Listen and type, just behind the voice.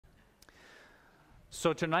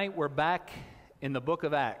So tonight we're back in the book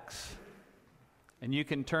of Acts, and you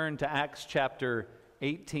can turn to Acts chapter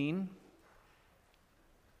 18.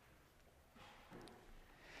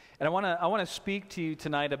 And I want to speak to you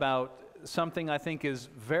tonight about something I think is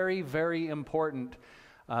very, very important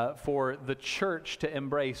for the church to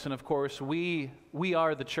embrace. And of course, we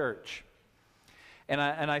are the church. And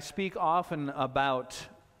I speak often about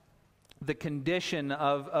the condition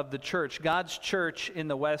of the church. God's church in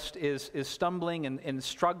the West is stumbling and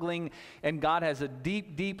struggling, and God has a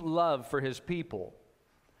deep, deep love for His people.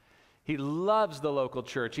 He loves the local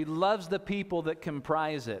church. He loves the people that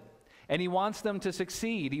comprise it. And He wants them to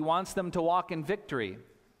succeed. He wants them to walk in victory.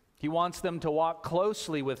 He wants them to walk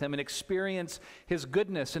closely with Him and experience His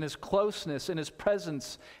goodness and His closeness and His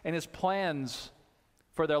presence and His plans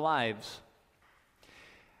for their lives.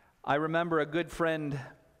 I remember a good friend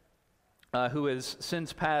who has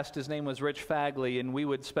since passed. His name was Rich Fagley, and we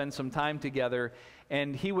would spend some time together,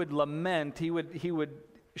 and he would lament, he would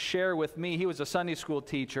share with me. He was a Sunday school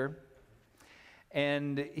teacher,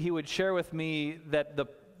 and he would share with me that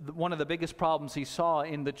one of the biggest problems he saw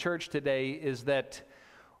in the church today is that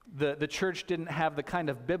the church didn't have the kind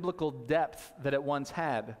of biblical depth that it once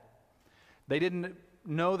had. They didn't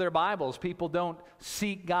know their Bibles. People don't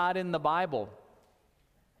seek God in the Bible.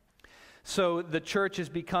 So the church is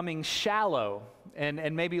becoming shallow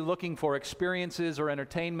and maybe looking for experiences or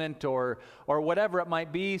entertainment or whatever it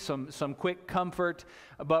might be, some quick comfort.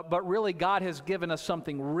 But really God has given us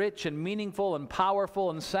something rich and meaningful and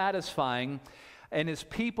powerful and satisfying, and His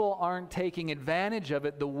people aren't taking advantage of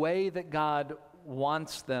it the way that God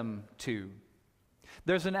wants them to.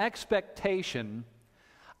 There's an expectation,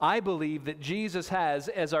 I believe, that Jesus has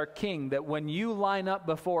as our King, that when you line up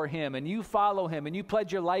before Him and you follow Him and you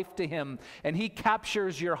pledge your life to Him and He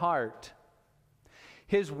captures your heart,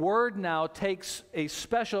 His Word now takes a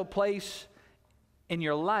special place in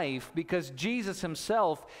your life because Jesus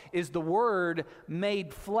Himself is the Word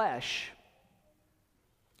made flesh.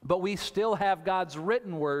 But we still have God's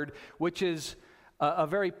written Word, which is a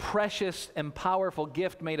very precious and powerful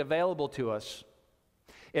gift made available to us.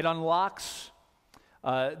 It unlocks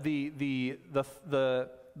the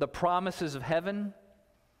promises of heaven.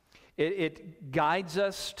 It guides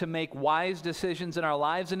us to make wise decisions in our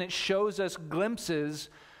lives, and it shows us glimpses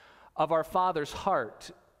of our Father's heart,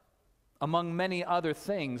 among many other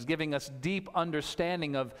things, giving us deep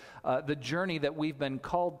understanding of the journey that we've been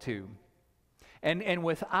called to. And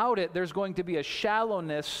without it, there's going to be a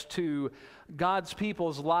shallowness to God's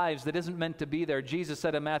people's lives that isn't meant to be there. Jesus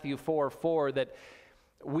said in Matthew 4:4 that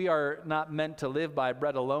we are not meant to live by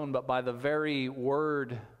bread alone, but by the very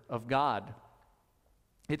Word of God.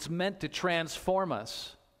 It's meant to transform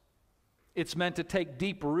us. It's meant to take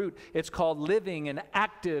deep root. It's called living and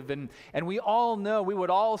active. And we all know, we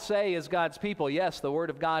would all say as God's people, yes, the Word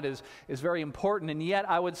of God is very important. And yet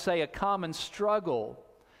I would say a common struggle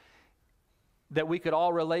that we could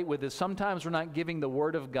all relate with is sometimes we're not giving the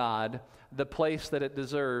Word of God the place that it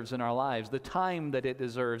deserves in our lives, the time that it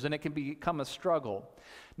deserves, and it can become a struggle.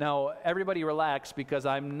 Now, everybody relax, because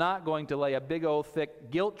I'm not going to lay a big old thick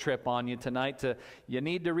guilt trip on you tonight you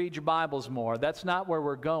need to read your Bibles more. That's not where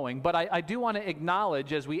we're going. But I do want to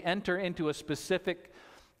acknowledge, as we enter into a specific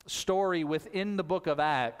story within the book of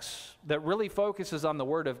Acts that really focuses on the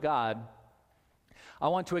Word of God, I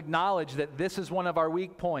want to acknowledge that this is one of our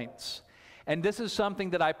weak points. And this is something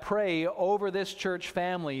that I pray over this church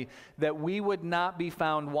family, that we would not be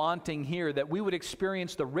found wanting here, that we would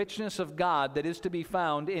experience the richness of God that is to be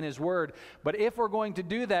found in His Word. But if we're going to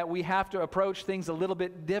do that, we have to approach things a little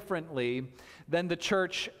bit differently than the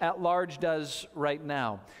church at large does right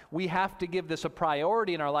now. We have to give this a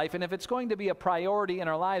priority in our life, and if it's going to be a priority in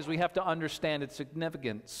our lives, we have to understand its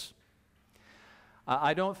significance.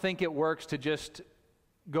 I don't think it works to just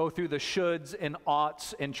go through the shoulds and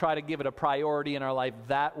oughts and try to give it a priority in our life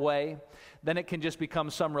that way. Then it can just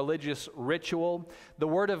become some religious ritual. The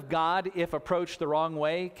Word of God, if approached the wrong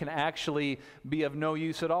way, can actually be of no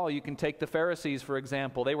use at all. You can take the Pharisees, for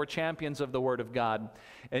example. They were champions of the Word of God,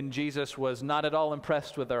 and Jesus was not at all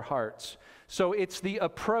impressed with their hearts. So it's the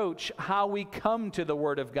approach, how we come to the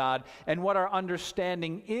Word of God and what our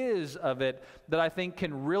understanding is of it, that I think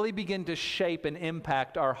can really begin to shape and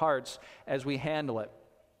impact our hearts as we handle it.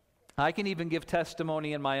 I can even give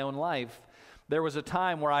testimony in my own life. There was a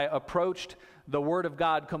time where I approached the Word of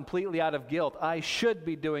God completely out of guilt. I should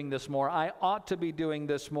be doing this more. I ought to be doing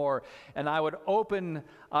this more. And I would open,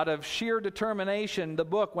 out of sheer determination, the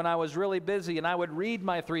book when I was really busy, and I would read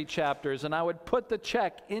my 3 chapters, and I would put the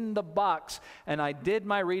check in the box, and I did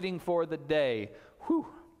my reading for the day. Whew.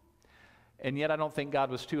 And yet I don't think God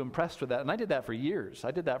was too impressed with that. And I did that for years.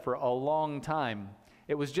 I did that for a long time.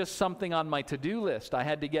 It was just something on my to-do list. I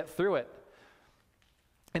had to get through it.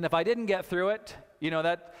 And if I didn't get through it,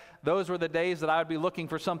 those were the days that I would be looking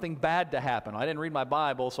for something bad to happen. I didn't read my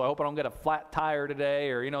Bible, so I hope I don't get a flat tire today,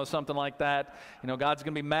 or something like that. God's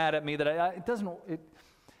going to be mad at me that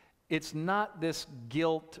it's not this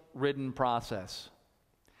guilt-ridden process.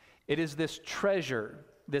 It is this treasure,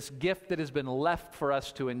 this gift that has been left for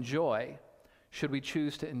us to enjoy, should we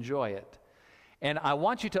choose to enjoy it. And I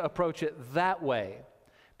want you to approach it that way,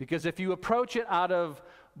 because if you approach it out of,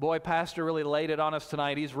 boy, Pastor really laid it on us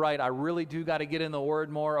tonight, he's right, I really do got to get in the Word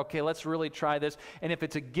more, okay, let's really try this. And if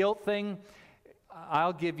it's a guilt thing,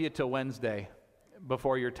 I'll give you till Wednesday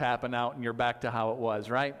before you're tapping out and you're back to how it was,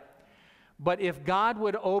 right? But if God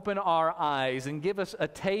would open our eyes and give us a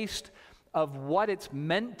taste of what it's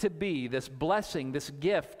meant to be, this blessing, this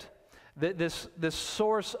gift, this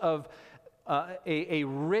source of a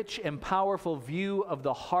rich and powerful view of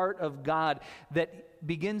the heart of God that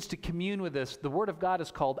begins to commune with us. The Word of God is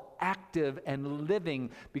called active and living,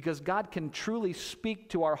 because God can truly speak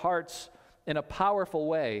to our hearts in a powerful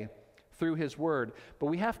way through His Word. But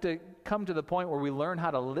we have to come to the point where we learn how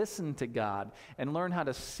to listen to God and learn how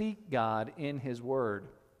to seek God in His Word.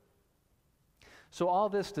 So all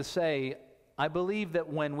this to say, I believe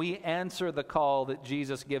that when we answer the call that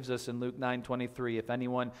Jesus gives us in Luke 9:23, if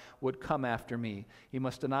anyone would come after me, he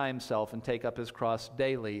must deny himself and take up his cross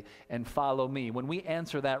daily and follow me. When we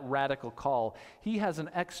answer that radical call, He has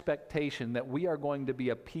an expectation that we are going to be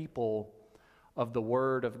a people of the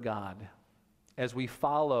Word of God. As we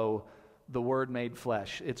follow the Word made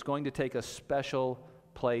flesh, it's going to take a special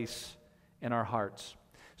place in our hearts.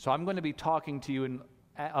 So I'm going to be talking to you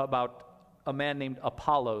about a man named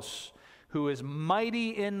Apollos, who is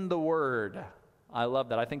mighty in the Word. I love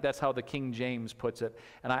that. I think that's how the King James puts it,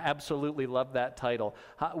 and I absolutely love that title.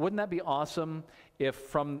 Wouldn't that be awesome if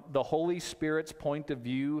from the Holy Spirit's point of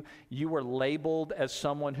view, you were labeled as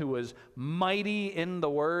someone who was mighty in the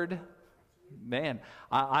Word? Man,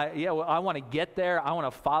 I want to get there. I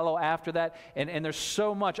want to follow after that, and there's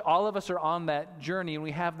so much. All of us are on that journey, and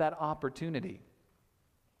we have that opportunity.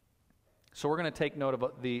 So we're going to take note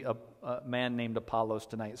of the man named Apollos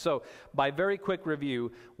tonight. So by very quick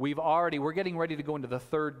review, we're getting ready to go into the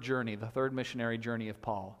third journey, the third missionary journey of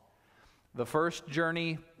Paul. The first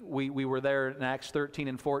journey, we were there in Acts 13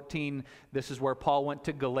 and 14. This is where Paul went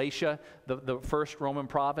to Galatia, the first Roman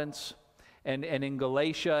province. And in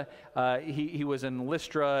Galatia, he was in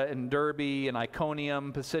Lystra and Derbe and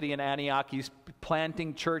Iconium, Pisidian Antioch. He's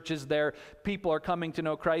planting churches there. People are coming to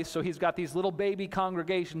know Christ. So he's got these little baby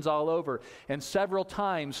congregations all over. And several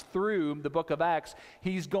times through the book of Acts,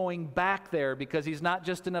 he's going back there because he's not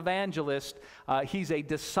just an evangelist. He's a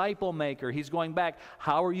disciple maker. He's going back.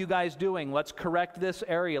 How are you guys doing? Let's correct this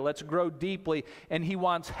area. Let's grow deeply. And he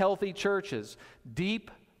wants healthy churches, deep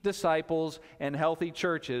disciples and healthy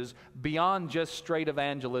churches beyond just straight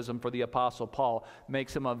evangelism. For the Apostle Paul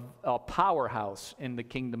makes him a powerhouse in the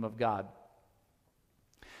kingdom of God.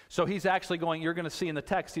 So he's actually going, you're going to see in the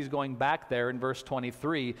text, he's going back there in verse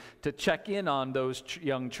 23 to check in on those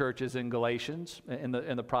young churches in Galatians, in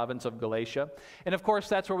the province of Galatia. And of course,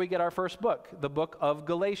 that's where we get our first book. The book of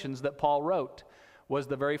Galatians that Paul wrote was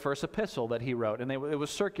the very first epistle that he wrote, and it was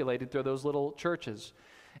circulated through those little churches.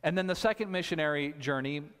 And then the second missionary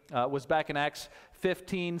journey was back in Acts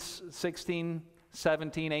 15, 16,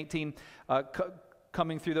 17, 18,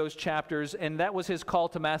 coming through those chapters. And that was his call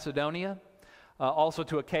to Macedonia, also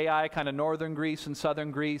to Achaia, kind of northern Greece and southern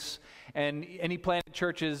Greece. And he planted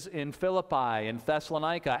churches in Philippi, in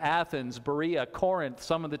Thessalonica, Athens, Berea, Corinth.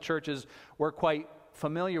 Some of the churches we're quite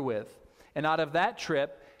familiar with. And out of that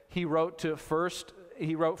trip, he wrote First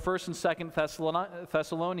and Second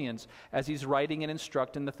Thessalonians as he's writing and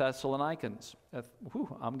instructing the Thessalonians.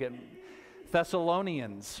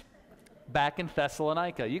 Thessalonians, back in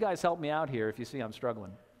Thessalonica. You guys help me out here if you see I'm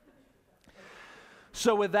struggling.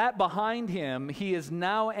 So with that behind him, he is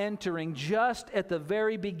now entering just at the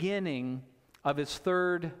very beginning of his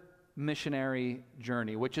third missionary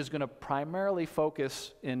journey, which is going to primarily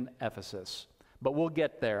focus in Ephesus. But we'll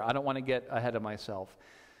get there. I don't want to get ahead of myself.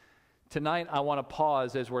 Tonight, I want to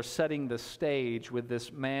pause as we're setting the stage with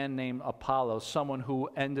this man named Apollos, someone who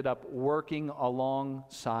ended up working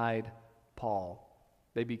alongside Paul.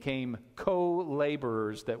 They became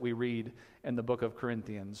co-laborers that we read in the book of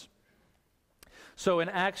Corinthians. So in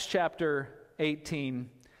Acts chapter 18,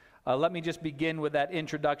 let me just begin with that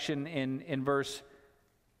introduction in verse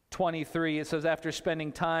 23. It says, after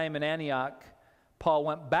spending time in Antioch, Paul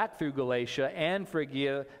went back through Galatia and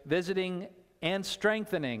Phrygia, visiting and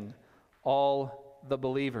strengthening all the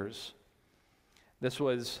believers. This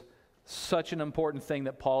was such an important thing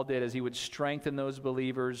that Paul did, as he would strengthen those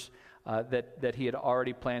believers that he had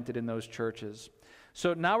already planted in those churches.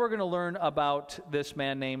 So now we're going to learn about this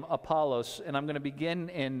man named Apollos, and I'm going to begin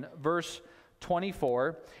in verse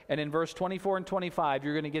 24, and in verse 24 and 25,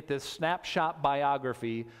 you're going to get this snapshot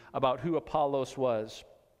biography about who Apollos was.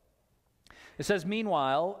 It says,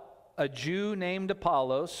 "Meanwhile, a Jew named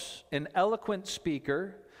Apollos, an eloquent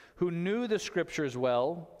speaker who knew the Scriptures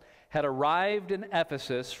well, had arrived in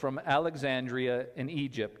Ephesus from Alexandria in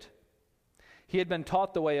Egypt. He had been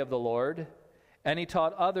taught the way of the Lord, and he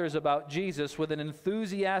taught others about Jesus with an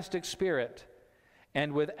enthusiastic spirit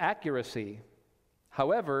and with accuracy.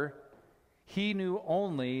 However, he knew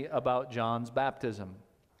only about John's baptism."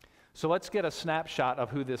 So let's get a snapshot of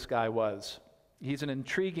who this guy was. He's an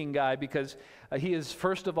intriguing guy because he is,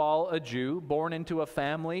 first of all, a Jew, born into a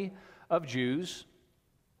family of Jews.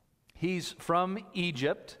 He's from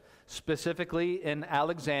Egypt, specifically in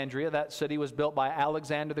Alexandria. That city was built by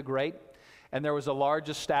Alexander the Great, and there was a large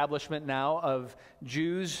establishment now of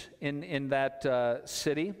Jews in that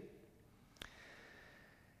city.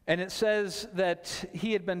 And it says that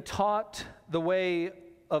he had been taught the way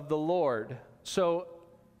of the Lord. So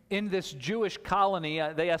in this Jewish colony,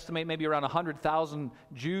 they estimate maybe around 100,000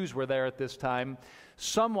 Jews were there at this time.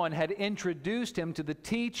 Someone had introduced him to the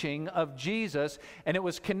teaching of Jesus, and it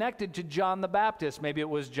was connected to John the Baptist. Maybe it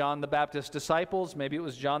was John the Baptist's disciples, maybe it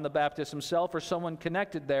was John the Baptist himself, or someone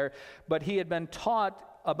connected there. But he had been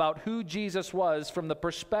taught about who Jesus was from the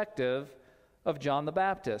perspective of John the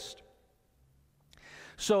Baptist.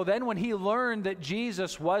 So then when he learned that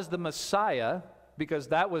Jesus was the Messiah, because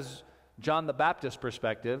that was John the Baptist's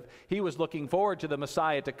perspective, he was looking forward to the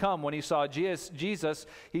Messiah to come. When he saw Jesus,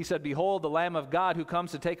 he said, "Behold, the Lamb of God who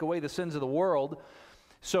comes to take away the sins of the world."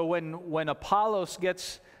 So when Apollos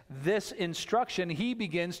gets this instruction, he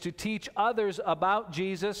begins to teach others about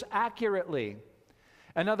Jesus accurately.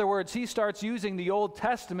 In other words, he starts using the Old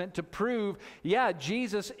Testament to prove, yeah,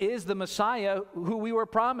 Jesus is the Messiah who we were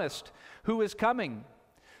promised, who is coming.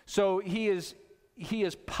 So he is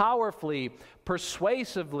powerfully,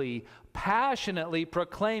 persuasively, passionately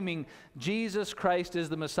proclaiming Jesus Christ is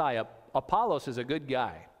the Messiah. Apollos is a good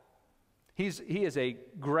guy. He is a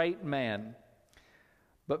great man.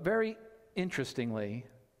 But very interestingly,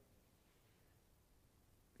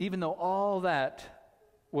 even though all that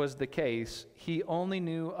was the case, he only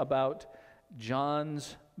knew about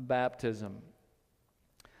John's baptism.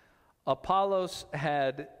 Apollos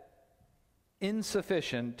had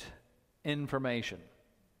insufficient information.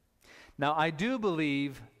 Now, I do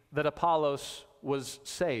believe that Apollos was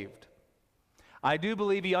saved. I do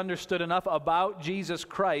believe he understood enough about Jesus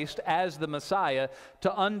Christ as the Messiah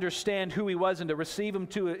to understand who he was and to receive him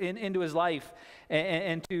into his life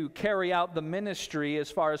and to carry out the ministry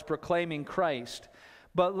as far as proclaiming Christ.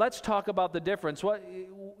 But let's talk about the difference.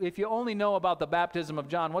 If you only know about the baptism of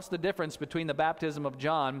John, what's the difference between the baptism of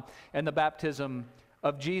John and the baptism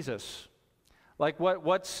of Jesus? Like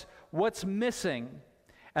what's missing?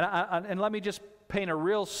 And let me just paint a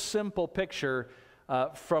real simple picture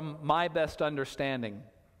from my best understanding.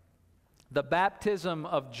 The baptism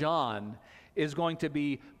of John is going to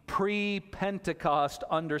be pre-Pentecost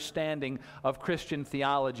understanding of Christian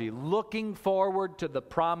theology, looking forward to the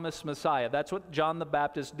promised Messiah. That's what John the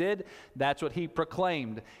Baptist did. That's what he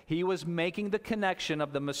proclaimed. He was making the connection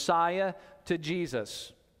of the Messiah to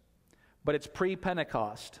Jesus. But it's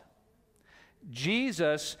pre-Pentecost.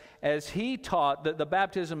 Jesus, as he taught the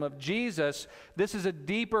baptism of Jesus, this is a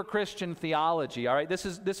deeper Christian theology, all right? This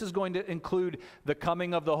is going to include the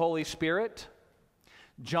coming of the Holy Spirit.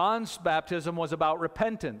 John's baptism was about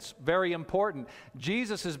repentance, very important.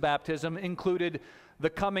 Jesus' baptism included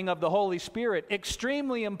the coming of the Holy Spirit,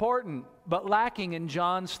 extremely important, but lacking in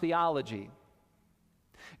John's theology.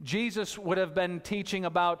 Jesus would have been teaching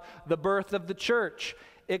about the birth of the church,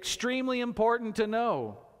 extremely important to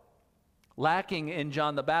know, lacking in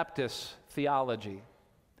John the Baptist's theology.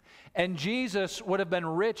 And Jesus would have been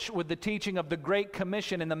rich with the teaching of the Great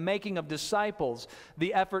Commission and the making of disciples,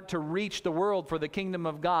 the effort to reach the world for the kingdom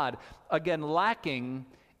of God, again lacking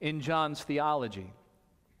in John's theology.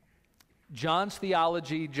 John's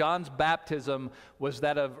theology, John's baptism was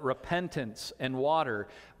that of repentance and water,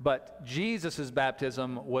 but Jesus'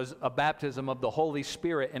 baptism was a baptism of the Holy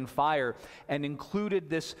Spirit and fire and included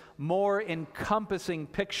this more encompassing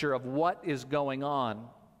picture of what is going on.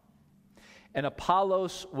 And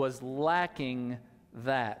Apollos was lacking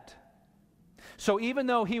that. So even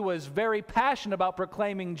though he was very passionate about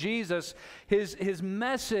proclaiming Jesus, his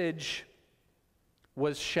message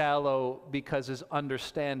was shallow because his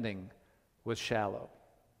understanding was shallow.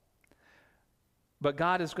 But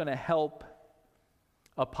God is going to help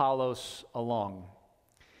Apollos along.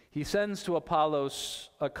 He sends to Apollos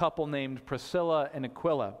a couple named Priscilla and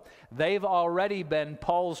Aquilla. They've already been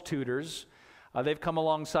Paul's tutors. They've come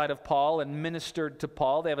alongside of Paul and ministered to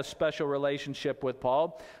Paul. They have a special relationship with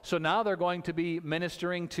Paul. So now they're going to be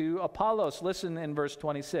ministering to Apollos. Listen in verse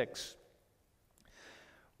 26.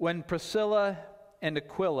 When Priscilla and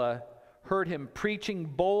Aquila heard him preaching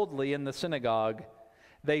boldly in the synagogue,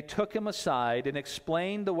 they took him aside and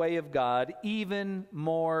explained the way of God even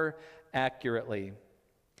more accurately.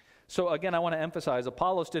 So again, I want to emphasize,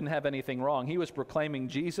 Apollos didn't have anything wrong. He was proclaiming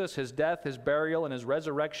Jesus, his death, his burial, and his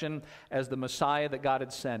resurrection as the Messiah that God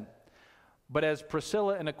had sent. But as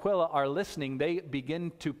Priscilla and Aquila are listening, they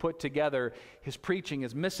begin to put together his preaching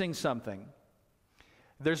is missing something.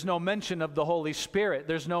 There's no mention of the Holy Spirit.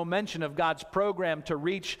 There's no mention of God's program to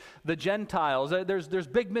reach the Gentiles. There's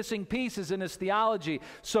big missing pieces in his theology.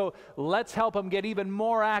 So let's help him get even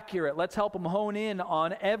more accurate. Let's help him hone in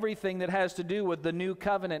on everything that has to do with the new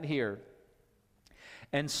covenant here.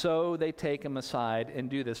 And so they take him aside and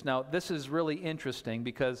do this. Now, this is really interesting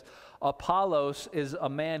because Apollos is a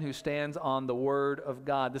man who stands on the Word of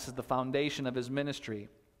God. This is the foundation of his ministry.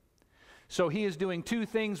 So he is doing two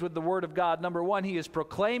things with the Word of God. Number one, he is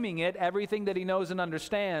proclaiming it, everything that he knows and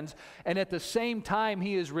understands, and at the same time,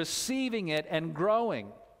 he is receiving it and growing.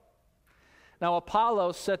 Now,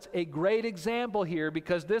 Apollos sets a great example here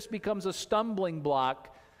because this becomes a stumbling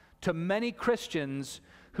block to many Christians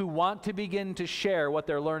who want to begin to share what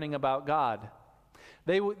they're learning about God.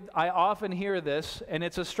 I often hear this, and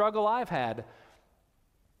it's a struggle I've had.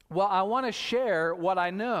 Well, I want to share what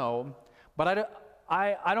I know, but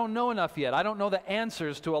I don't know enough yet. I don't know the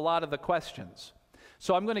answers to a lot of the questions.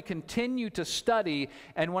 So I'm going to continue to study,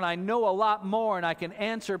 and when I know a lot more and I can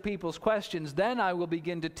answer people's questions, then I will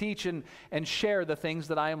begin to teach and share the things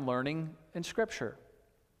that I am learning in Scripture.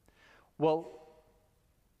 Well,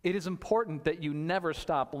 it is important that you never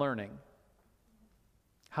stop learning.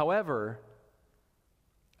 However,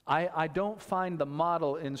 I don't find the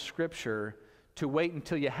model in Scripture to wait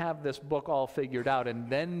until you have this book all figured out and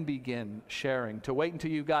then begin sharing, to wait until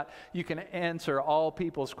you can answer all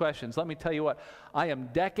people's questions. Let me tell you what, I am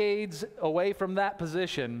decades away from that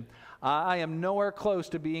position. I am nowhere close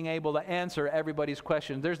to being able to answer everybody's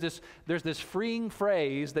questions. There's this freeing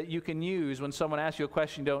phrase that you can use when someone asks you a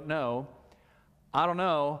question you don't know. I don't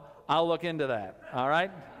know, I'll look into that, all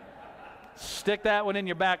right? Stick that one in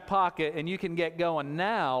your back pocket and you can get going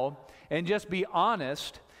now and just be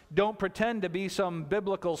honest. Don't pretend to be some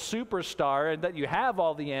biblical superstar and that you have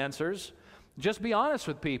all the answers. Just be honest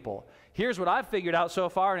with people. Here's what I've figured out so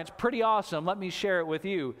far, and it's pretty awesome. Let me share it with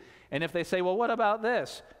you. And if they say, well, what about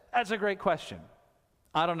this? That's a great question.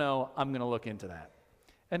 I don't know. I'm going to look into that.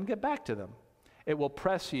 And get back to them. It will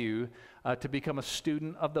press you to become a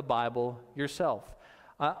student of the Bible yourself.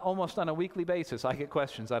 Almost on a weekly basis, I get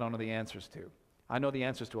questions I don't know the answers to. I know the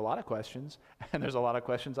answers to a lot of questions, and there's a lot of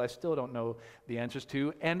questions I still don't know the answers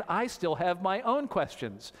to, and I still have my own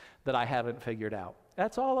questions that I haven't figured out.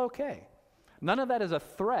 That's all okay. None of that is a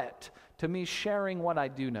threat to me sharing what I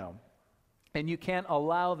do know. And you can't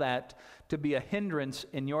allow that to be a hindrance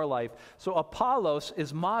in your life. So Apollos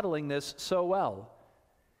is modeling this so well.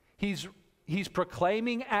 He's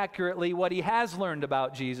proclaiming accurately what he has learned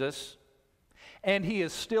about Jesus, and he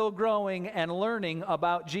is still growing and learning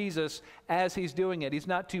about Jesus as he's doing it. He's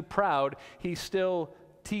not too proud. He's still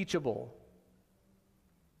teachable.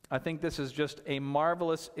 I think this is just a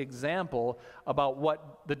marvelous example about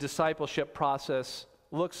what the discipleship process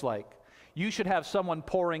looks like. You should have someone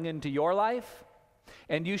pouring into your life,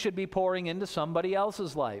 and you should be pouring into somebody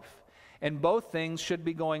else's life. And both things should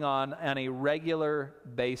be going on a regular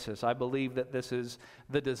basis. I believe that this is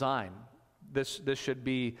the design. This should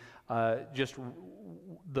be just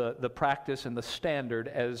the practice and the standard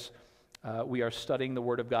as we are studying the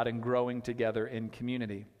Word of God and growing together in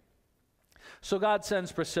community. So God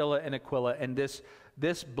sends Priscilla and Aquila, and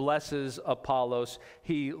this blesses Apollos.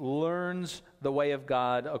 He learns the way of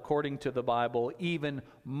God according to the Bible even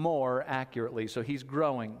more accurately. So he's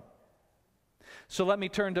growing. So let me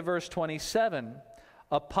turn to verse 27.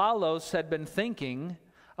 Apollos had been thinking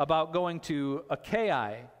about going to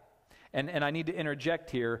Aquilla. And I need to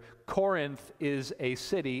interject here. Corinth is a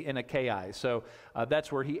city in Achaia. So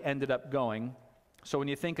that's where he ended up going. So when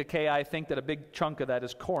you think Achaia, think that a big chunk of that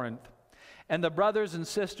is Corinth. And the brothers and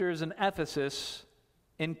sisters in Ephesus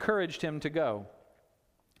encouraged him to go.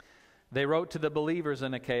 They wrote to the believers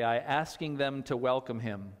in Achaia, asking them to welcome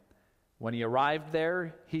him. When he arrived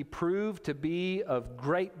there, he proved to be of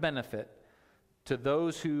great benefit to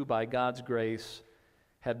those who, by God's grace,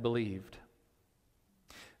 had believed.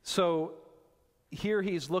 So here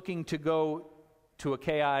he's looking to go to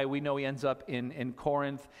Aquilla. We know he ends up in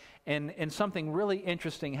Corinth. And something really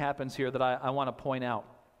interesting happens here that I want to point out.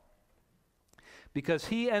 Because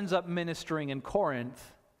he ends up ministering in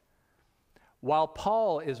Corinth while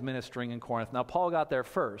Paul is ministering in Corinth. Now, Paul got there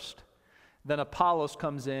first. Then Apollos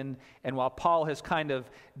comes in, and while Paul has kind of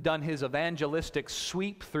done his evangelistic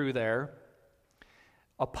sweep through there,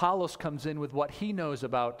 Apollos comes in with what he knows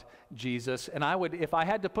about Jesus. And I would, if I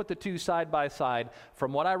had to put the two side by side,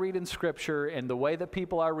 from what I read in Scripture and the way that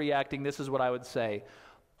people are reacting, this is what I would say.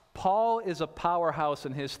 Paul is a powerhouse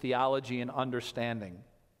in his theology and understanding.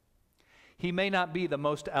 He may not be the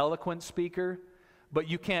most eloquent speaker, but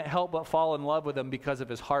you can't help but fall in love with him because of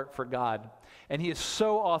his heart for God. And he is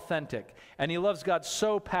so authentic, and he loves God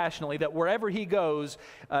so passionately that wherever he goes,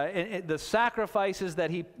 the sacrifices that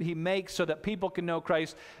he makes so that people can know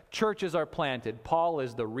Christ, churches are planted. Paul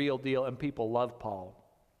is the real deal, and people love Paul.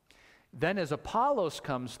 Then as Apollos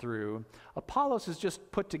comes through, Apollos is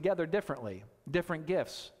just put together differently, different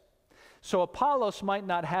gifts. So Apollos might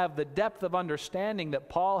not have the depth of understanding that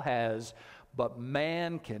Paul has, but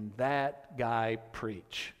man, can that guy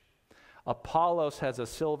preach. Apollos has a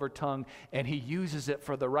silver tongue, and he uses it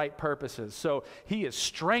for the right purposes. So he is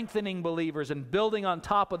strengthening believers and building on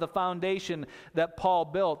top of the foundation that Paul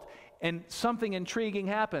built. And something intriguing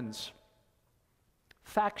happens.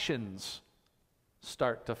 Factions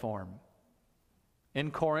start to form.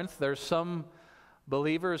 In Corinth, there's some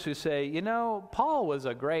believers who say, you know, Paul was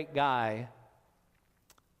a great guy,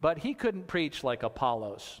 but he couldn't preach like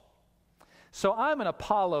Apollos. So I'm an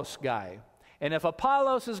Apollos guy. And if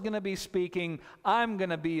Apollos is going to be speaking, I'm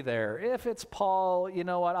going to be there. If it's Paul, you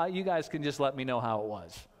know what, you guys can just let me know how it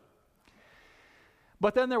was.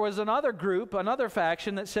 But then there was another group, another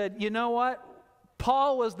faction that said, you know what,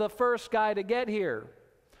 Paul was the first guy to get here.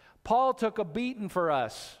 Paul took a beating for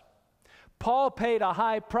us. Paul paid a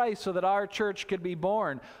high price so that our church could be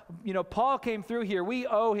born. You know, Paul came through here. We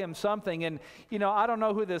owe him something. And, you know, I don't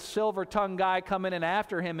know who this silver-tongued guy coming in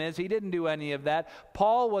after him is. He didn't do any of that.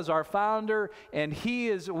 Paul was our founder, and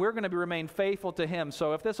we're going to remain faithful to him.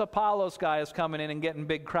 So if this Apollos guy is coming in and getting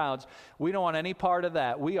big crowds, we don't want any part of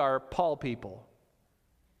that. We are Paul people.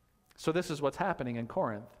 So this is what's happening in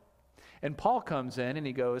Corinth. And Paul comes in and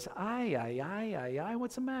he goes, aye,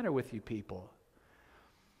 what's the matter with you people?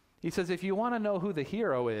 He says, if you want to know who the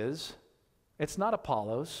hero is, it's not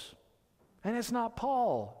Apollos, and it's not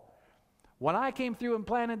Paul. When I came through and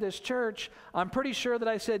planted this church, I'm pretty sure that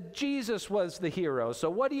I said Jesus was the hero.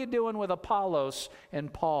 So what are you doing with Apollos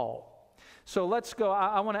and Paul? So let's go.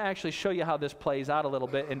 I want to actually show you how this plays out a little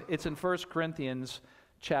bit, and it's in 1 Corinthians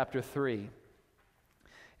chapter 3.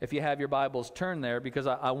 If you have your Bibles, turn there, because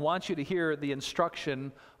I want you to hear the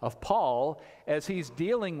instruction of Paul as he's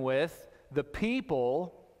dealing with the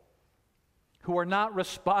people who are not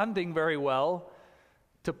responding very well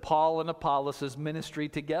to Paul and Apollos' ministry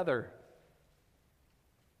together.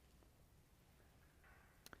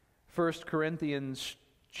 1 Corinthians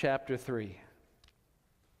chapter 3.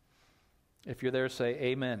 If you're there, say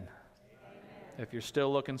amen. Amen. If you're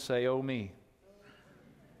still looking, say, oh me.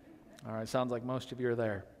 All right, sounds like most of you are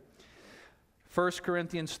there. 1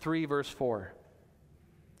 Corinthians 3, verse 4.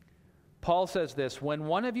 Paul says this, when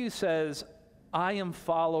one of you says, I'm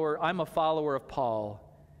a follower of Paul,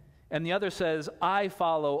 and the other says, I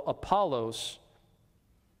follow Apollos,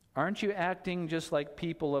 aren't you acting just like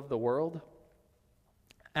people of the world?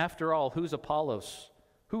 After all, who's Apollos?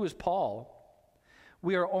 Who is Paul?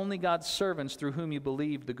 We are only God's servants through whom you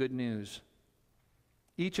believed the good news.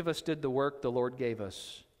 Each of us did the work the Lord gave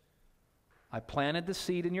us. I planted the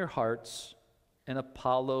seed in your hearts, and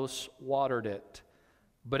Apollos watered it,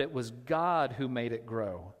 but it was God who made it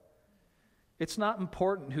grow. It's not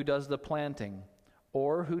important who does the planting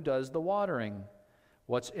or who does the watering.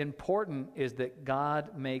 What's important is that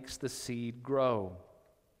God makes the seed grow.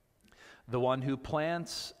 The one who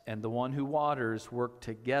plants and the one who waters work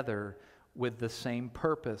together with the same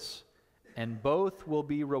purpose, and both will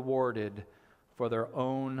be rewarded for their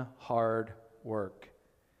own hard work.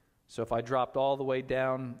 So if I dropped all the way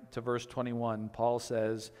down to verse 21, Paul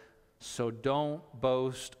says, so don't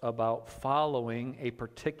boast about following a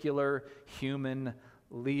particular human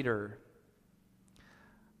leader.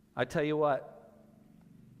 I tell you what,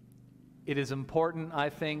 it is important, I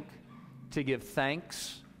think, to give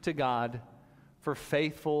thanks to God for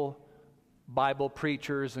faithful Bible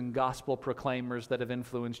preachers and gospel proclaimers that have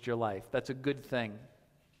influenced your life. That's a good thing.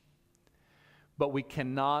 But we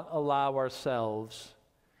cannot allow ourselves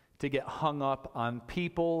to get hung up on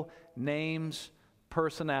people, names,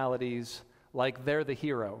 personalities like they're the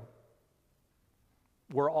hero.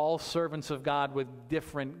 We're all servants of God with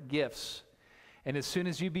different gifts. And as soon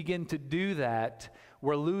as you begin to do that,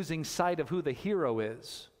 we're losing sight of who the hero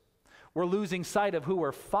is. We're losing sight of who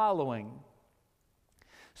we're following.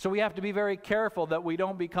 So we have to be very careful that we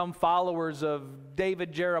don't become followers of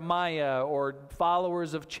David Jeremiah or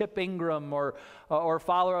followers of Chip Ingram or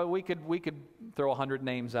we could throw 100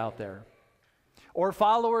 names out there. Or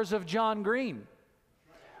followers of John Green.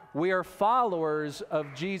 We are followers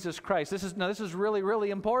of Jesus Christ. This is really, really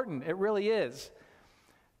important. It really is.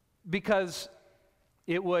 Because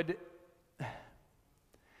it would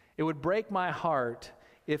break my heart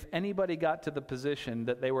if anybody got to the position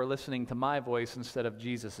that they were listening to my voice instead of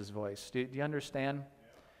Jesus' voice. Do you understand?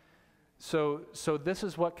 So this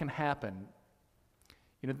is what can happen.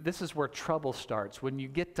 This is where trouble starts. When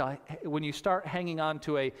you start hanging on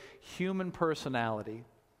to a human personality,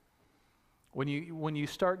 when you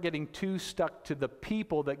start getting too stuck to the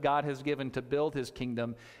people that God has given to build His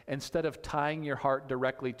kingdom instead of tying your heart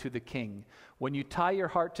directly to the King. When you tie your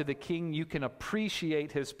heart to the King, you can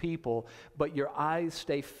appreciate His people, but your eyes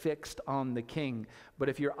stay fixed on the King. But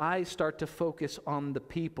if your eyes start to focus on the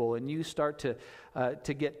people and you start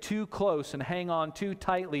to get too close and hang on too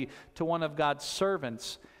tightly to one of God's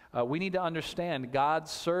servants, we need to understand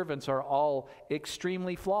God's servants are all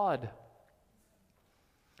extremely flawed.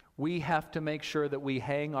 We have to make sure that we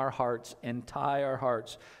hang our hearts and tie our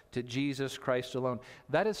hearts to Jesus Christ alone.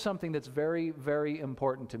 That is something that's very, very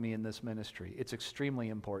important to me in this ministry. It's extremely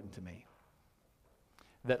important to me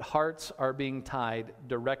that hearts are being tied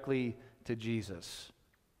directly to Jesus,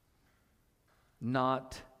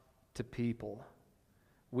 not to people.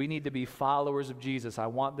 We need to be followers of Jesus. I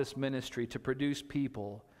want this ministry to produce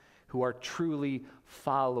people who are truly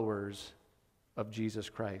followers of Jesus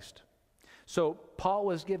Christ. So Paul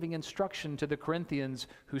was giving instruction to the Corinthians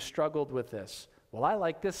who struggled with this. Well, I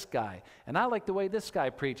like this guy, and I like the way this guy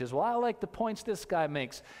preaches. Well, I like the points this guy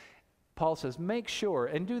makes. Paul says, make sure,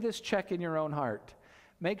 and do this check in your own heart.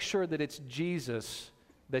 Make sure that it's Jesus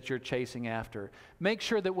that you're chasing after. Make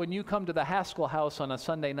sure that when you come to the Haskell house on a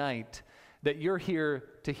Sunday night, that you're here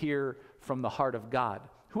to hear from the heart of God,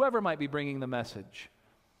 whoever might be bringing the message.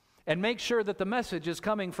 And make sure that the message is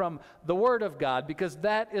coming from the Word of God, because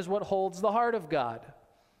that is what holds the heart of God.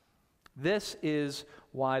 This is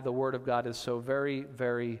why the Word of God is so very,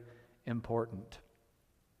 very important.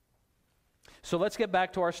 So let's get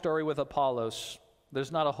back to our story with Apollos.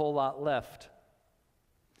 There's not a whole lot left.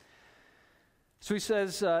 So he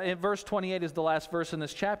says, in verse 28 is the last verse in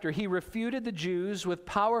this chapter, he refuted the Jews with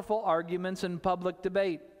powerful arguments and public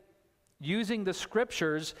debate. Using the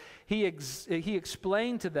scriptures, he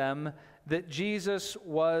explained to them that Jesus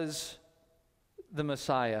was the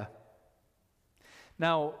Messiah.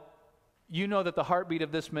 Now, you know that the heartbeat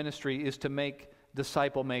of this ministry is to make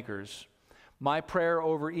disciple makers. My prayer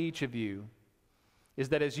over each of you is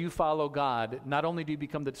that as you follow God, not only do you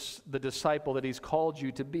become the disciple that He's called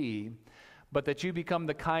you to be, but that you become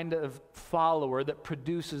the kind of follower that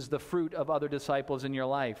produces the fruit of other disciples in your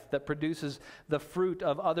life, that produces the fruit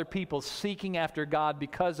of other people seeking after God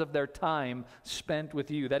because of their time spent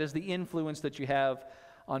with you. That is the influence that you have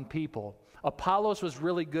on people. Apollos was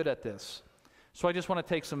really good at this. So I just want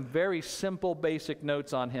to take some very simple, basic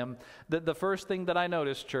notes on him. The first thing that I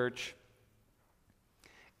noticed, church,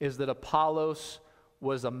 is that Apollos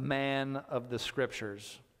was a man of the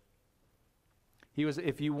Scriptures.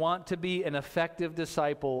 If you want to be an effective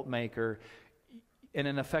disciple maker and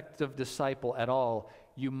an effective disciple at all,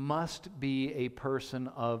 you must be a person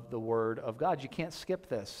of the Word of God. You can't skip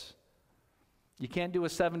this. You can't do a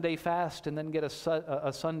 7-day fast and then get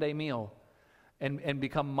a Sunday meal and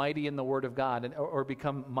become mighty in the Word of God or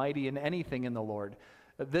become mighty in anything in the Lord.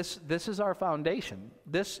 This is our foundation.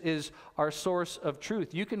 This is our source of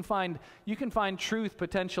truth. You can find truth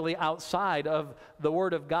potentially outside of the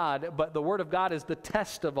Word of God, but the Word of God is the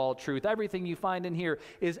test of all truth. Everything you find in here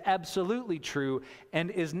is absolutely true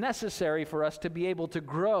and is necessary for us to be able to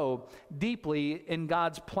grow deeply in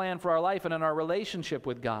God's plan for our life and in our relationship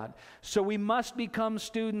with God. So we must become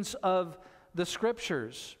students of the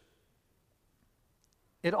Scriptures.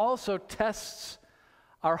 It also tests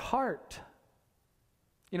our heart.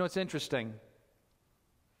 You know, it's interesting.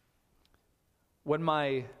 When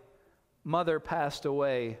my mother passed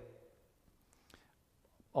away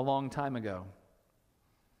a long time ago,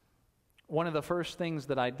 one of the first things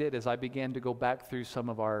that I did is I began to go back through some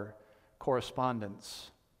of our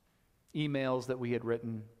correspondence, emails that we had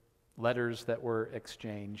written, letters that were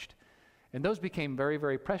exchanged, and those became very,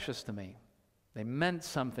 very precious to me. They meant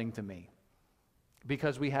something to me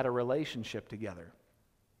because we had a relationship together.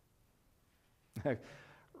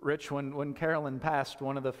 Rich, when Carolyn passed,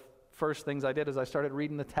 one of the first things I did is I started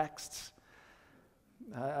reading the texts.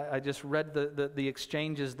 I just read the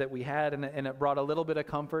exchanges that we had, and it brought a little bit of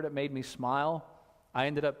comfort. It made me smile. I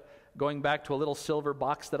ended up going back to a little silver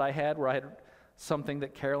box that I had where I had something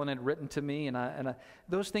that Carolyn had written to me, and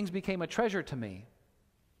those things became a treasure to me.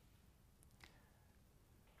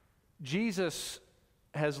 Jesus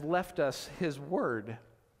has left us His Word,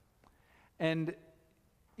 and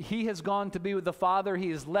He has gone to be with the Father. He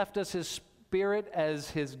has left us His Spirit as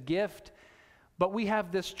His gift, but we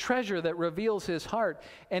have this treasure that reveals His heart,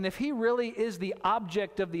 and if He really is the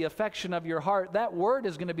object of the affection of your heart, that Word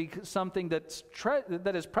is going to be something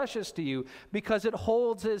that is precious to you because it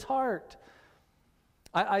holds His heart.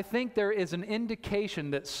 I think there is an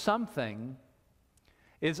indication that something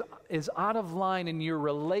is out of line in your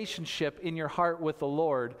relationship in your heart with the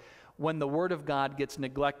Lord when the Word of God gets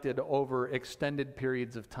neglected over extended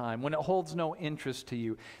periods of time, when it holds no interest to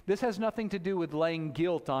you. This has nothing to do with laying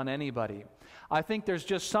guilt on anybody. I think there's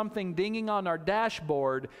just something dinging on our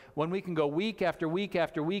dashboard when we can go week after week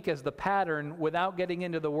after week as the pattern without getting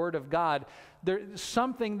into the Word of God.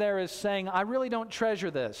 Something there is saying, I really don't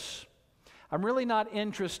treasure this. I'm really not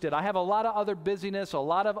interested. I have a lot of other busyness, a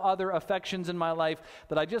lot of other affections in my life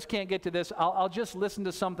that I just can't get to this. I'll just listen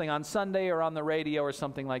to something on Sunday or on the radio or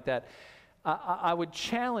something like that. I would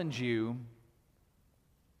challenge you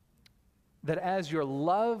that as your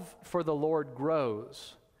love for the Lord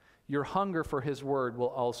grows, your hunger for His Word will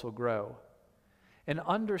also grow. And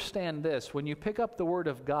understand this, when you pick up the Word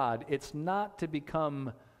of God, it's not to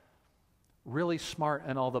become really smart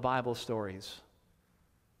in all the Bible stories.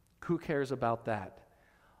 Who cares about that?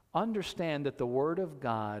 Understand that the Word of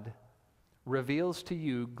God reveals to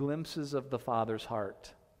you glimpses of the Father's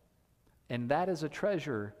heart. And that is a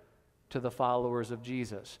treasure to the followers of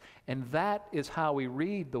Jesus. And that is how we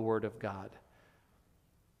read the Word of God.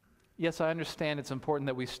 Yes, I understand it's important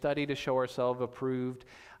that we study to show ourselves approved,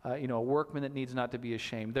 a workman that needs not to be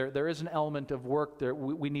ashamed. There is an element of work there.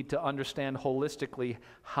 We need to understand holistically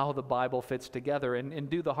how the Bible fits together and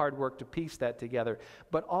do the hard work to piece that together.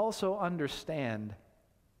 But also understand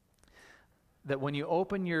that when you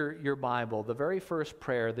open your Bible, the very first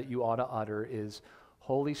prayer that you ought to utter is,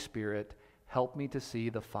 Holy Spirit, help me to see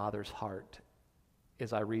the Father's heart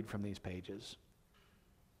as I read from these pages.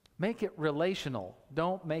 Make it relational.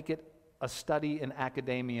 Don't make it a study in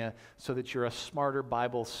academia so that you're a smarter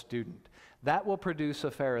Bible student. That will produce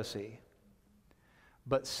a Pharisee.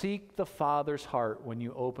 But seek the Father's heart when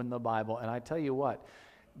you open the Bible. And I tell you what,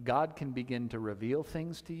 God can begin to reveal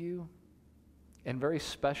things to you in very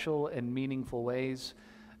special and meaningful ways.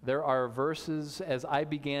 There are verses, as I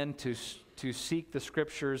began to seek the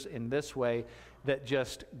Scriptures in this way, that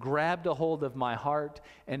just grabbed a hold of my heart,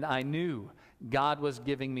 and I knew God was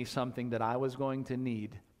giving me something that I was going to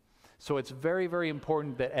need. So it's very, very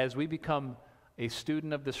important that as we become a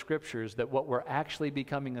student of the Scriptures, that what we're actually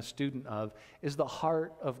becoming a student of is the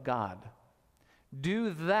heart of God.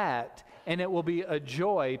 Do that, and it will be a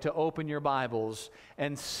joy to open your Bibles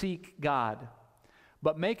and seek God.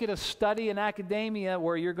 But make it a study in academia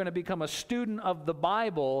where you're going to become a student of the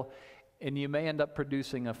Bible, and you may end up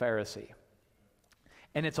producing a Pharisee.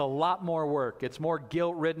 And it's a lot more work. It's more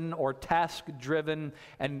guilt-ridden or task-driven,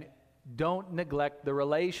 and don't neglect the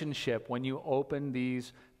relationship when you open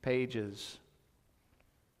these pages.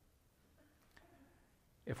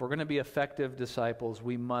 If we're going to be effective disciples,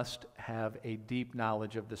 we must have a deep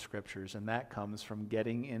knowledge of the Scriptures, and that comes from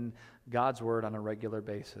getting in God's Word on a regular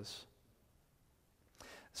basis.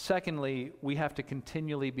 Secondly, we have to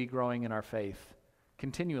continually be growing in our faith.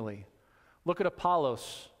 Continually. Look at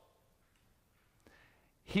Apollos.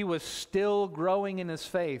 He was still growing in his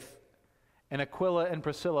faith, and Aquilla and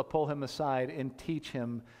Priscilla pull him aside and teach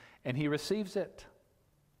him, and he receives it.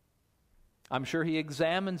 I'm sure he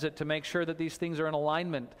examines it to make sure that these things are in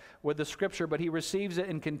alignment with the Scripture, but he receives it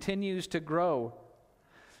and continues to grow.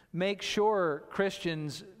 Make sure,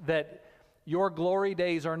 Christians, that your glory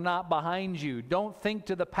days are not behind you. Don't think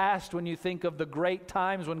to the past when you think of the great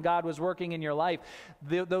times when God was working in your life.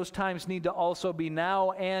 Those times need to also be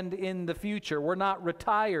now and in the future. We're not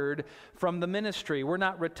retired from the ministry. We're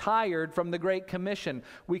not retired from the Great Commission.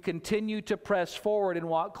 We continue to press forward and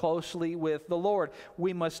walk closely with the Lord.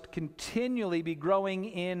 We must continually be growing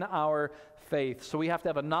in our faith. So we have to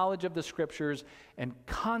have a knowledge of the Scriptures and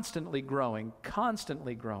constantly growing,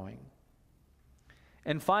 constantly growing.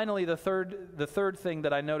 And finally, the third thing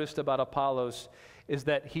that I noticed about Apollos is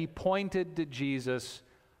that he pointed to Jesus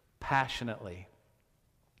passionately.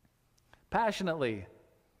 Passionately.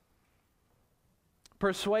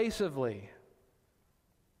 Persuasively.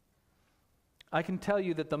 I can tell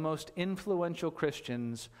you that the most influential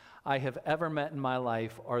Christians I have ever met in my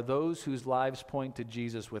life are those whose lives point to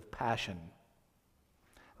Jesus with passion.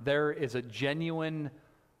 There is a genuine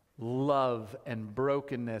love and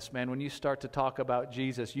brokenness. Man, when you start to talk about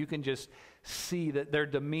Jesus, you can just see that their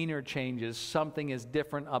demeanor changes. Something is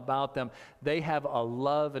different about them. They have a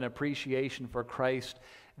love and appreciation for Christ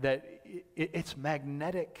that it's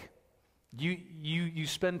magnetic. You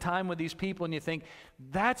spend time with these people and you think,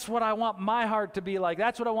 that's what I want my heart to be like.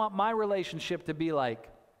 That's what I want my relationship to be like.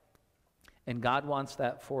 And God wants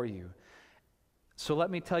that for you. So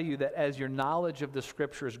let me tell you that as your knowledge of the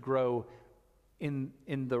Scriptures grow in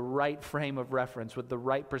the right frame of reference, with the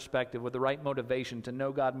right perspective, with the right motivation to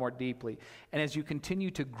know God more deeply, and as you continue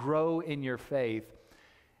to grow in your faith,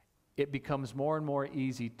 it becomes more and more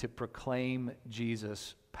easy to proclaim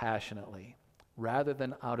Jesus passionately rather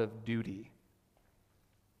than out of duty.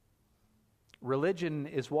 Religion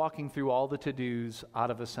is walking through all the to-dos out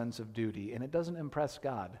of a sense of duty, and it doesn't impress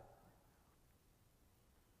God.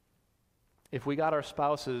 If we got our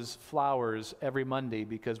spouses flowers every Monday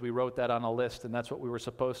because we wrote that on a list and that's what we were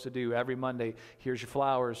supposed to do every Monday, here's your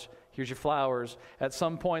flowers, at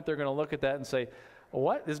some point they're going to look at that and say,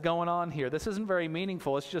 what is going on here? This isn't very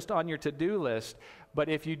meaningful. It's just on your to-do list. But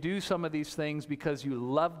if you do some of these things because you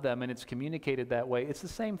love them and it's communicated that way, it's the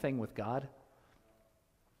same thing with God.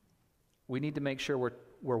 We need to make sure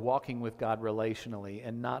we're walking with God relationally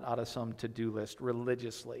and not out of some to-do list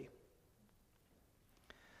religiously.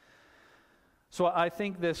 So I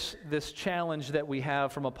think this challenge that we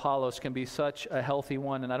have from Apollos can be such a healthy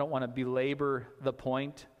one, and I don't want to belabor the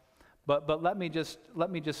point, but let me just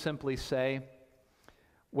simply say,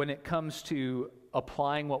 when it comes to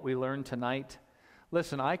applying what we learned tonight,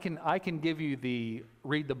 listen, I can give you the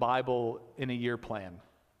read the Bible in a year plan.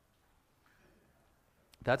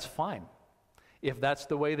 That's fine. If that's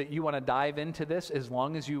the way that you want to dive into this, as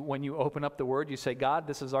long as when you open up the Word, you say, God,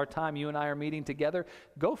 this is our time, you and I are meeting together,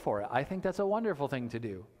 go for it. I think that's a wonderful thing to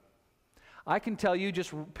do. I can tell you,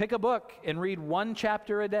 just pick a book and read one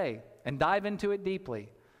chapter a day and dive into it deeply.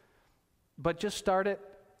 But just start it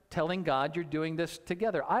telling God you're doing this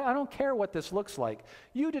together. I don't care what this looks like.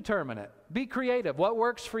 You determine it. Be creative. What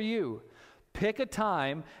works for you? Pick a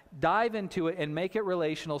time, dive into it, and make it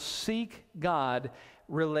relational. Seek God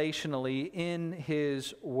relationally in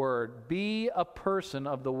His Word. Be a person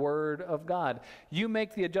of the Word of God. You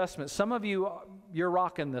make the adjustments. Some of you, you're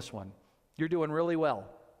rocking this one. You're doing really well.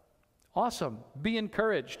 Awesome. Be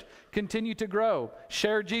encouraged. Continue to grow.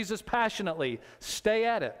 Share Jesus passionately. Stay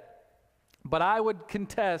at it. But I would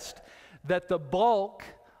contest that the bulk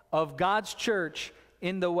of God's church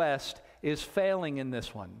in the West is failing in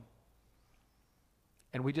this one.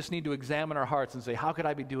 And we just need to examine our hearts and say, how could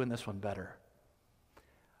I be doing this one better?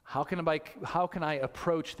 How can I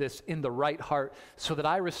approach this in the right heart so that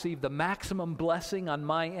I receive the maximum blessing on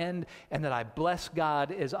my end and that I bless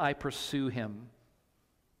God as I pursue Him?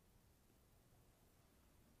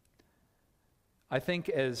 I think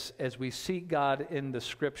as we seek God in the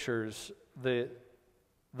Scriptures, the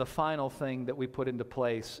final thing that we put into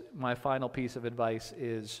place, my final piece of advice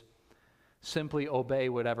is simply obey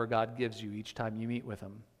whatever God gives you each time you meet with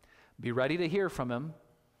Him. Be ready to hear from Him.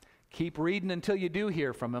 Keep reading until you do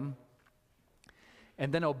hear from Him,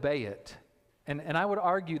 and then obey it. And I would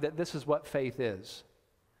argue that this is what faith is.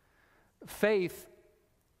 Faith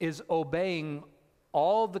is obeying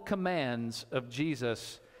all the commands of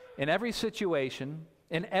Jesus in every situation,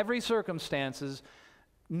 in every circumstances,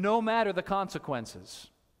 no matter the consequences,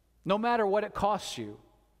 no matter what it costs you.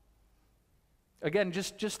 Again,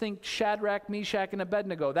 just think Shadrach, Meshach, and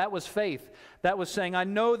Abednego. That was faith. That was saying, I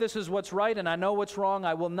know this is what's right and I know what's wrong.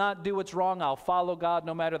 I will not do what's wrong. I'll follow God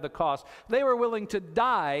no matter the cost. They were willing to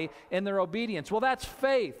die in their obedience. Well, that's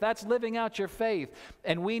faith. That's living out your faith.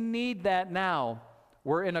 And we need that now.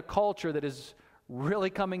 We're in a culture that is really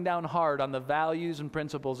coming down hard on the values and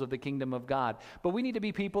principles of the kingdom of God. But we need to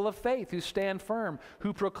be people of faith who stand firm,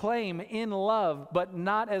 who proclaim in love, but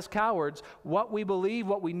not as cowards, what we believe,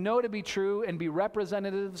 what we know to be true, and be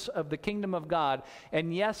representatives of the kingdom of God.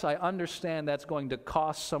 And yes, I understand that's going to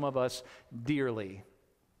cost some of us dearly.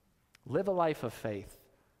 Live a life of faith.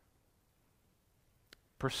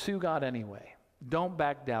 Pursue God anyway. Don't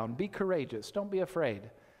back down. Be courageous. Don't be afraid.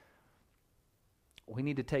 We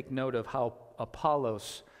need to take note of how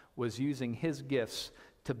Apollos was using his gifts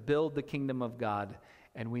to build the kingdom of God,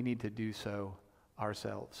 and we need to do so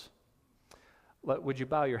ourselves. Would you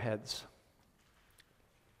bow your heads?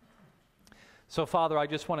 So, Father, I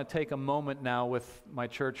just want to take a moment now with my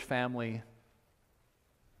church family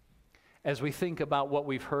as we think about what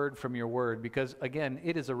we've heard from your word, because, again,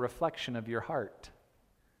 it is a reflection of your heart.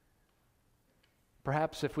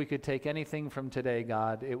 Perhaps if we could take anything from today,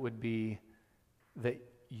 God, it would be that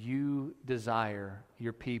you desire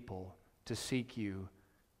your people to seek you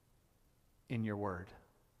in your word.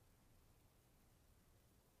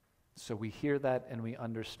 So we hear that and we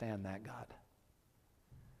understand that, God.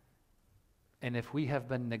 And if we have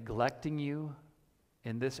been neglecting you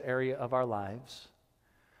in this area of our lives,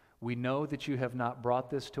 we know that you have not brought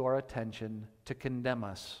this to our attention to condemn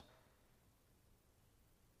us.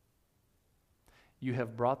 You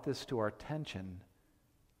have brought this to our attention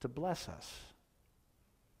to bless us.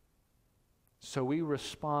 So we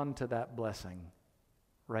respond to that blessing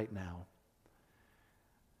right now.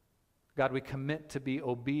 God, we commit to be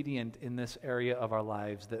obedient in this area of our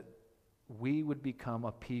lives, that we would become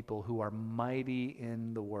a people who are mighty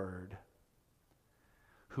in the Word,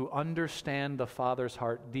 who understand the Father's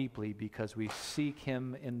heart deeply because we seek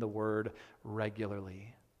Him in the Word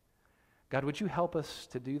regularly. God, would you help us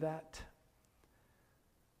to do that?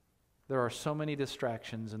 There are so many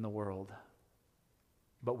distractions in the world,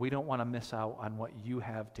 but we don't want to miss out on what you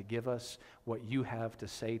have to give us, what you have to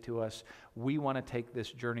say to us. We want to take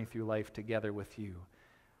this journey through life together with you.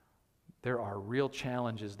 There are real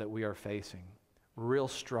challenges that we are facing, real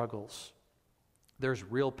struggles. There's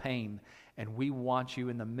real pain, and we want you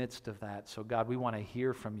in the midst of that. So God, we want to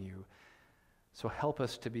hear from you. So help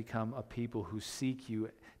us to become a people who seek you.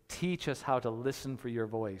 Teach us how to listen for your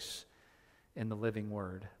voice in the living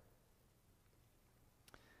word.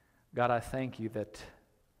 God, I thank you that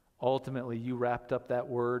ultimately you wrapped up that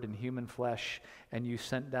word in human flesh and you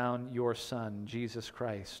sent down your Son, Jesus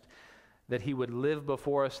Christ, that he would live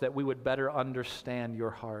before us, that we would better understand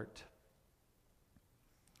your heart.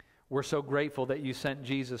 We're so grateful that you sent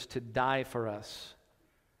Jesus to die for us,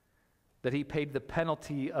 that he paid the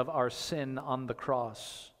penalty of our sin on the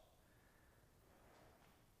cross.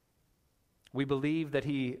 We believe that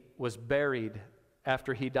he was buried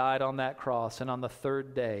after he died on that cross, and on the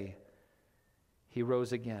third day, he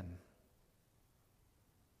rose again.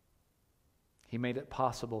 He made it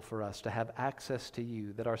possible for us to have access to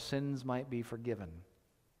you, that our sins might be forgiven,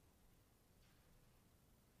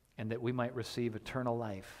 and that we might receive eternal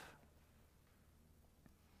life.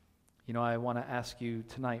 You know, I want to ask you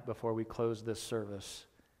tonight before we close this service,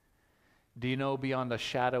 do you know beyond a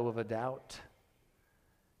shadow of a doubt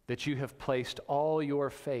that you have placed all your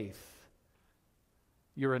faith,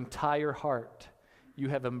 your entire heart, you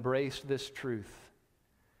have embraced this truth?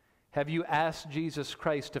 Have you asked Jesus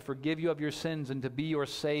Christ to forgive you of your sins and to be your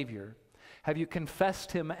Savior? Have you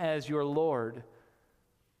confessed him as your Lord?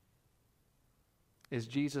 Is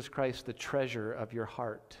Jesus Christ the treasure of your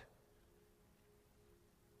heart?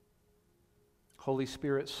 Holy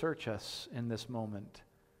Spirit, search us in this moment.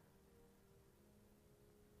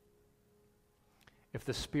 If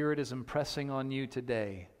the Spirit is impressing on you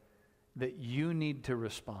today that you need to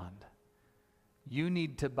respond, you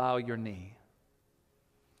need to bow your knee,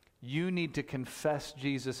 you need to confess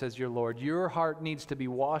Jesus as your Lord, your heart needs to be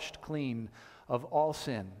washed clean of all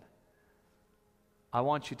sin, I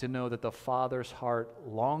want you to know that the Father's heart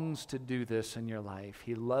longs to do this in your life.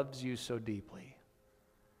 He loves you so deeply.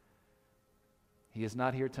 He is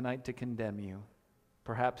not here tonight to condemn you.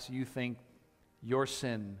 Perhaps you think your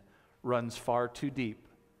sin runs far too deep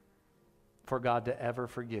for God to ever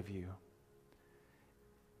forgive you.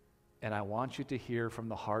 And I want you to hear from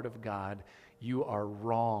the heart of God, you are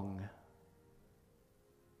wrong.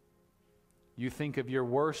 You think of your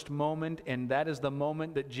worst moment, and that is the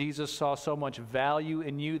moment that Jesus saw so much value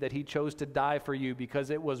in you that he chose to die for you, because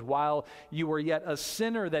it was while you were yet a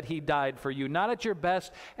sinner that he died for you, not at your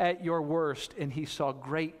best, at your worst, and he saw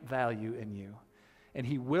great value in you. And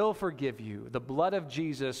he will forgive you. The blood of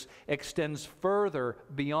Jesus extends further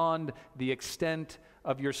beyond the extent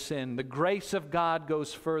of your sin. The grace of God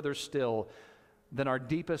goes further still than our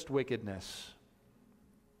deepest wickedness.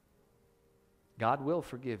 God will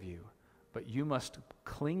forgive you, but you must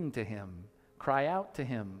cling to him, cry out to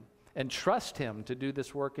him, and trust him to do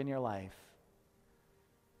this work in your life.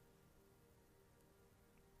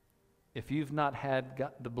 If you've not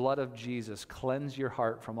had the blood of Jesus cleanse your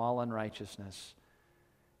heart from all unrighteousness,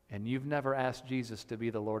 and you've never asked Jesus to be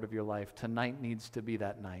the Lord of your life, tonight needs to be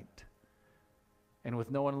that night. And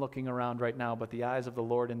with no one looking around right now but the eyes of the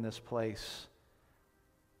Lord in this place,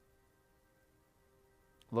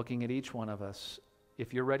 looking at each one of us,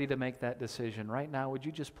 if you're ready to make that decision right now, would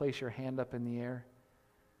you just place your hand up in the air?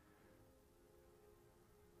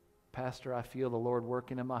 Pastor, I feel the Lord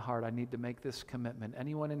working in my heart. I need to make this commitment.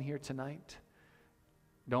 Anyone in here tonight?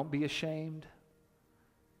 Don't be ashamed.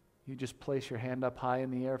 You just place your hand up high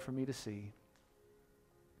in the air for me to see.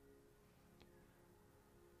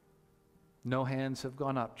 No hands have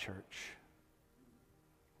gone up, church.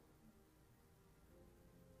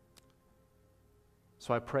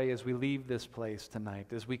 So I pray as we leave this place tonight,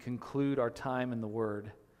 as we conclude our time in the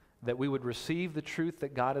Word, that we would receive the truth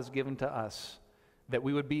that God has given to us, that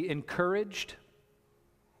we would be encouraged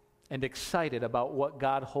and excited about what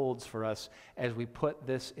God holds for us as we put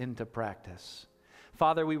this into practice.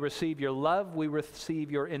 Father, we receive your love, we receive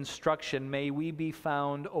your instruction. May we be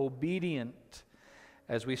found obedient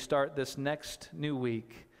as we start this next new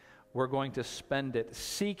week. We're going to spend it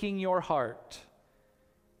seeking your heart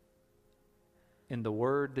in the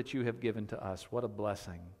word that you have given to us. What a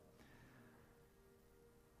blessing.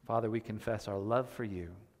 Father, we confess our love for you.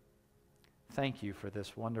 Thank you for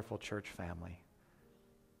this wonderful church family.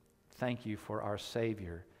 Thank you for our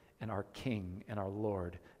Savior and our King and our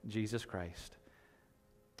Lord, Jesus Christ.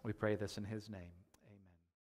 We pray this in his name.